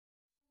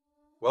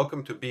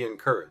Welcome to Be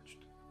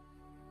Encouraged.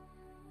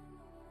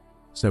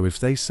 So if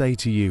they say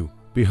to you,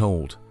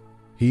 Behold,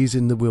 he is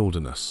in the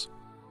wilderness,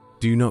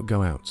 do not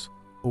go out.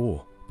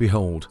 Or,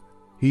 Behold,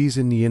 he is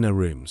in the inner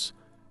rooms,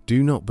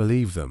 do not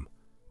believe them.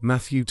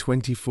 Matthew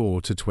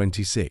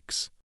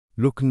 24-26.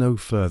 Look no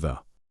further.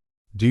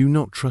 Do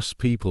not trust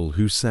people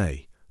who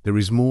say there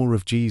is more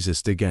of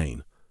Jesus to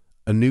gain,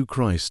 a new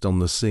Christ on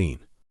the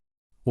scene,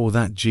 or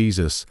that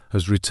Jesus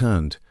has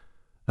returned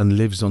and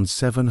lives on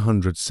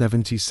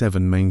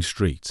 777 Main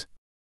Street.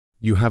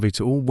 You have it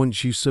all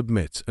once you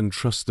submit and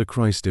trust the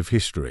Christ of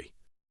history.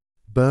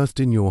 Birthed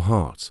in your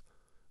heart,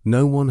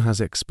 no one has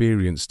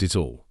experienced it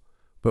all,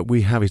 but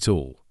we have it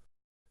all.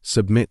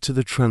 Submit to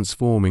the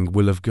transforming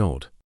will of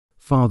God.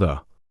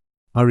 Father,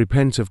 I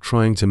repent of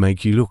trying to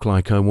make you look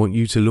like I want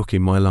you to look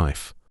in my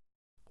life,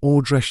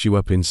 or dress you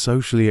up in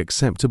socially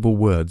acceptable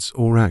words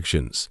or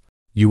actions.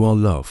 You are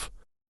love,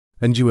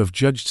 and you have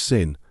judged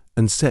sin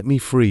and set me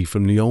free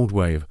from the old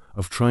way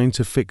of trying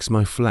to fix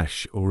my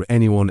flesh or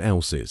anyone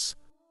else's.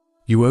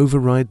 You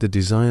override the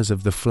desires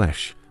of the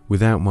flesh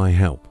without my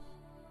help.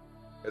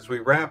 As we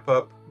wrap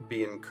up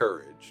Be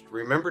Encouraged,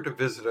 remember to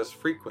visit us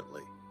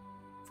frequently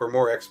for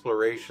more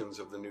explorations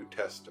of the New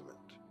Testament.